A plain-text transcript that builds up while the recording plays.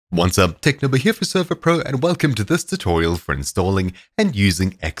What's up, Technobo here for Server.pro, and welcome to this tutorial for installing and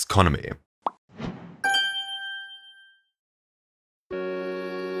using Xconomy.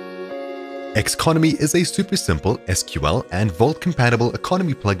 Xconomy is a super simple SQL and Vault compatible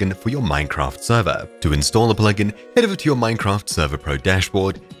economy plugin for your Minecraft server. To install a plugin, head over to your Minecraft Server.pro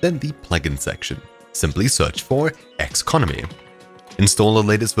dashboard, then the plugin section. Simply search for Xconomy. Install the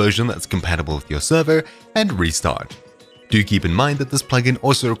latest version that's compatible with your server and restart. Do keep in mind that this plugin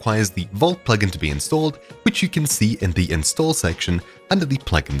also requires the Vault plugin to be installed, which you can see in the Install section under the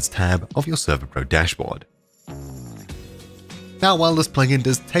Plugins tab of your Server.pro dashboard. Now, while this plugin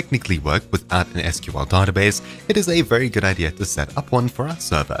does technically work without an SQL database, it is a very good idea to set up one for our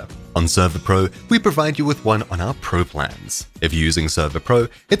server. On Server.pro, we provide you with one on our Pro plans. If you're using Server.pro,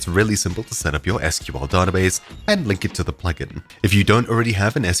 it's really simple to set up your SQL database and link it to the plugin. If you don't already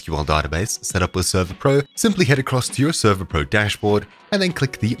have an SQL database set up with Server.pro, simply head across to your Server.pro dashboard and then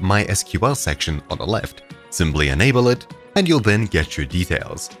click the MySQL section on the left. Simply enable it, and you'll then get your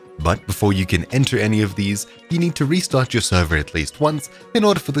details. But before you can enter any of these, you need to restart your server at least once in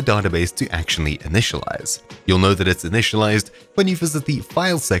order for the database to actually initialize. You'll know that it's initialized when you visit the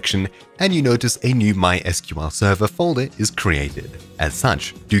File section and you notice a new MySQL server folder is created. As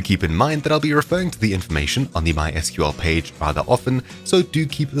such, do keep in mind that I'll be referring to the information on the MySQL page rather often, so do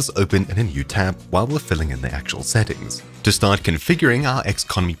keep this open in a new tab while we're filling in the actual settings. To start configuring our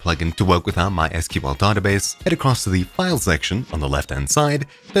Xconomy plugin to work with our MySQL database, head across to the File section on the left-hand side,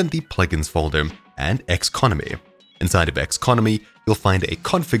 then the Plugins folder, and Xconomy. Inside of Xconomy, you'll find a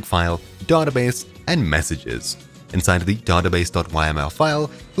config file, database, and messages. Inside of the database.yml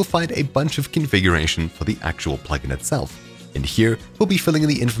file, you'll find a bunch of configuration for the actual plugin itself. And here, we'll be filling in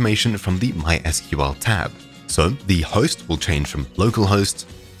the information from the MySQL tab. So the host will change from localhost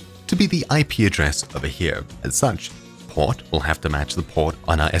to be the IP address over here. As such, port will have to match the port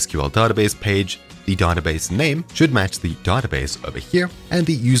on our SQL database page, the database name should match the database over here, and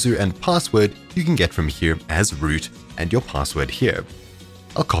the user and password you can get from here as root and your password here.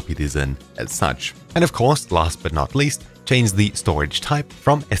 I'll copy these in as such. And of course, last but not least, change the storage type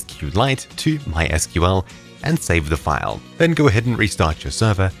from SQLite to MySQL and save the file. Then go ahead and restart your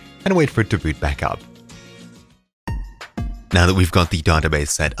server and wait for it to boot back up. Now that we've got the database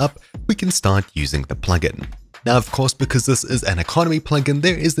set up, we can start using the plugin. Now, of course, because this is an economy plugin,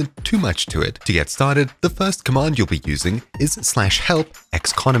 there isn't too much to it. To get started, the first command you'll be using is /help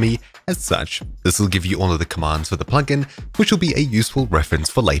Xconomy as such. This will give you all of the commands for the plugin, which will be a useful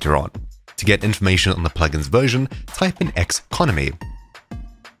reference for later on. To get information on the plugin's version, type in Xconomy.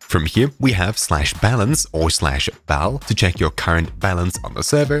 From here, we have /balance or /bal to check your current balance on the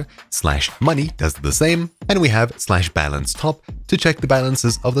server, /money does the same, and we have /balance top to check the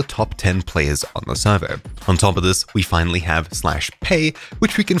balances of the top 10 players on the server. On top of this, we finally have /pay,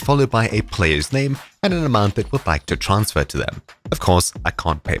 which we can follow by a player's name and an amount that we'd like to transfer to them. Of course, I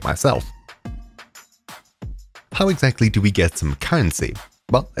can't pay myself. How exactly do we get some currency?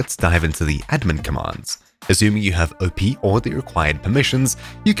 Well, let's dive into the admin commands. Assuming you have OP or the required permissions,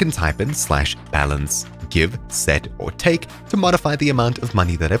 you can type in /balance, give, set, or take to modify the amount of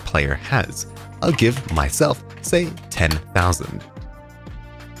money that a player has. I'll give myself, say, 10,000.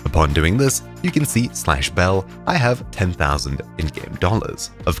 Upon doing this, you can see /bell, I have 10,000 in-game dollars.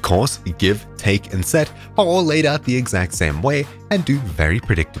 Of course, give, take, and set are all laid out the exact same way and do very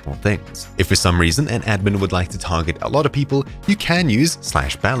predictable things. If for some reason an admin would like to target a lot of people, you can use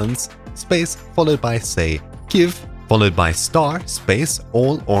 /balance, space, followed by, say, give, followed by space,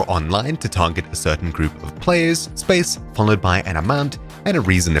 all or online to target a certain group of players, space, followed by an amount and a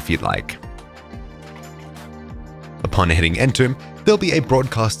reason if you'd like. Upon hitting enter, there'll be a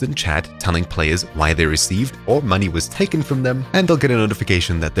broadcast in chat telling players why they received or money was taken from them, and they'll get a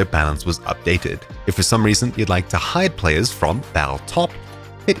notification that their balance was updated. If for some reason you'd like to hide players from bal top,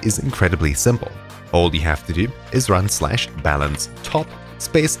 it is incredibly simple. All you have to do is run /balance top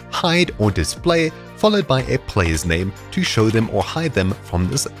space hide or display, followed by a player's name to show them or hide them from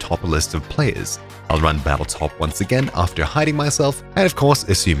this top list of players. I'll run bal top once again after hiding myself, and of course,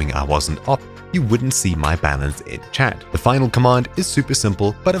 assuming I wasn't op, you wouldn't see my balance in chat. The final command is super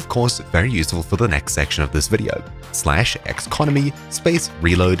simple, but of course very useful for the next section of this video. /Xconomy space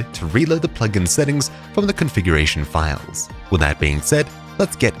reload to reload the plugin settings from the configuration files. With that being said,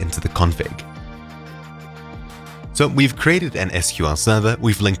 let's get into the config. So we've created an SQL server,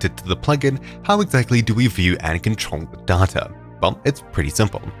 we've linked it to the plugin. How exactly do we view and control the data? Well, it's pretty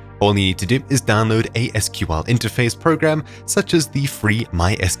simple. All you need to do is download a SQL interface program such as the free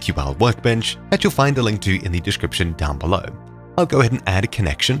MySQL Workbench that you'll find a link to in the description down below. I'll go ahead and add a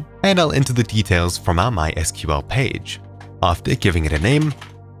connection, and I'll enter the details from our MySQL page. After giving it a name,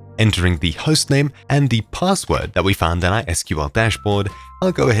 entering the hostname and the password that we found in our SQL dashboard,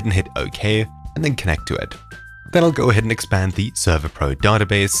 I'll go ahead and hit OK and then connect to it. Then I'll go ahead and expand the Server.pro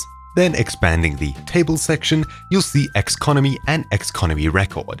database. Then expanding the tables section, you'll see Xconomy and Xconomy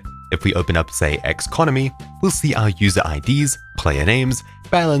record. If we open up, say, Xconomy, we'll see our user IDs, player names,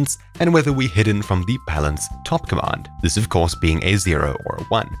 balance, and whether we're hidden from the balance top command. This, of course, being a 0 or a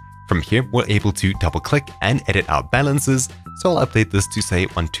 1. From here, we're able to double-click and edit our balances, so I'll update this to, say,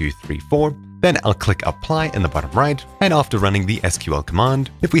 1, 2, 3, 4. Then I'll click Apply in the bottom right, and after running the SQL command,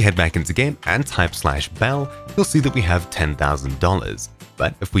 if we head back into game and type /bal, you'll see that we have $10,000.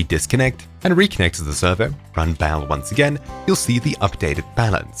 But if we disconnect and reconnect to the server, run bal once again, you'll see the updated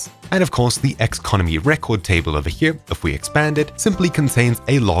balance. And of course, the Xconomy record table over here, if we expand it, simply contains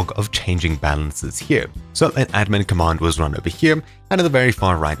a log of changing balances here. So an admin command was run over here, and at the very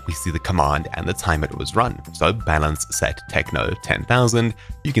far right, we see the command and the time it was run. So balance set techno 10,000.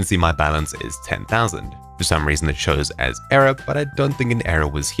 You can see my balance is 10,000. For some reason, it shows as error, but I don't think an error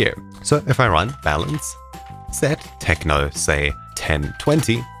was here. So if I run balance set techno, say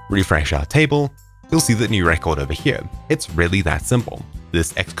 1020, refresh our table, you'll see the new record over here. It's really that simple.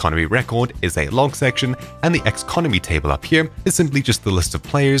 This Xconomy record is a log section, and the Xconomy table up here is simply just the list of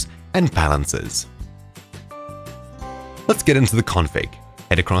players and balances. Let's get into the config.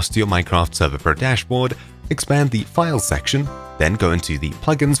 Head across to your Minecraft Server.pro dashboard, expand the Files section, then go into the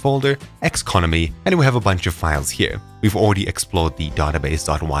Plugins folder, Xconomy, and we have a bunch of files here. We've already explored the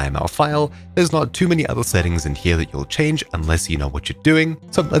database.yml file. There's not too many other settings in here that you'll change unless you know what you're doing,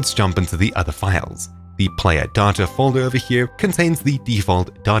 so let's jump into the other files. The player data folder over here contains the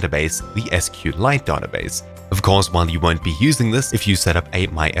default database, the SQLite database. Of course, while you won't be using this if you set up a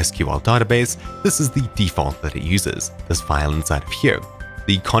MySQL database, this is the default that it uses, this file inside of here.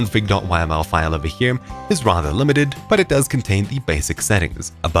 The config.yml file over here is rather limited, but it does contain the basic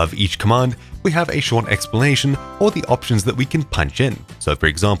settings. Above each command, we have a short explanation or the options that we can punch in. So for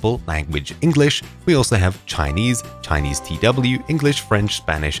example, language English, we also have Chinese, Chinese TW, English, French,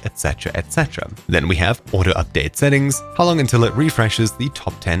 Spanish, etc, etc. Then we have auto update settings, how long until it refreshes the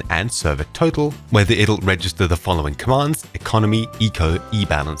top 10 and server total, whether it'll register the following commands, economy, eco,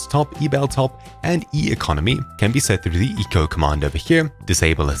 ebalance top, ebal top, and e-economy can be set through the eco command over here.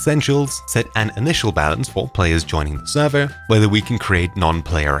 Disable essentials, set an initial balance for players joining the server, whether we can create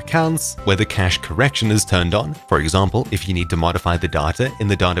non-player accounts, whether cache correction is turned on. For example, if you need to modify the data in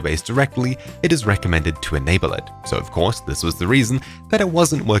the database directly, it is recommended to enable it. So of course, this was the reason that it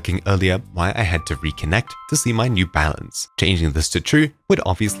wasn't working earlier, why I had to reconnect to see my new balance. Changing this to true would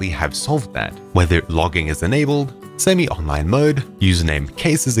obviously have solved that. Whether logging is enabled, semi-online mode, username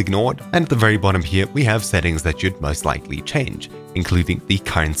case is ignored, and at the very bottom here we have settings that you'd most likely change, including the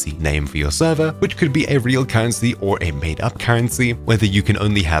currency name for your server, which could be a real currency or a made-up currency, whether you can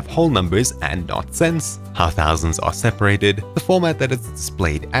only have whole numbers and not cents, how thousands are separated, the format that it's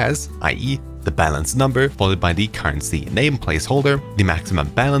displayed as, i.e. the balance number followed by the currency name placeholder, the maximum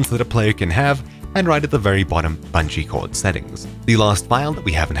balance that a player can have, and right at the very bottom, bungee cord settings. The last file that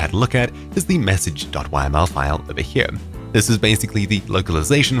we haven't had a look at is the message.yml file over here. This is basically the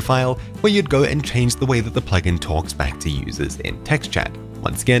localization file where you'd go and change the way that the plugin talks back to users in text chat.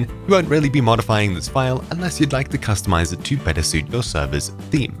 Once again, you won't really be modifying this file unless you'd like to customize it to better suit your server's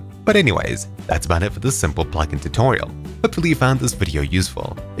theme. But anyways, that's about it for this simple plugin tutorial. Hopefully you found this video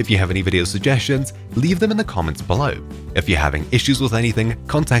useful. If you have any video suggestions, leave them in the comments below. If you're having issues with anything,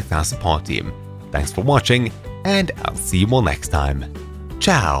 contact our support team. Thanks for watching, and I'll see you all next time.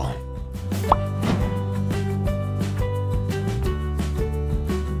 Ciao!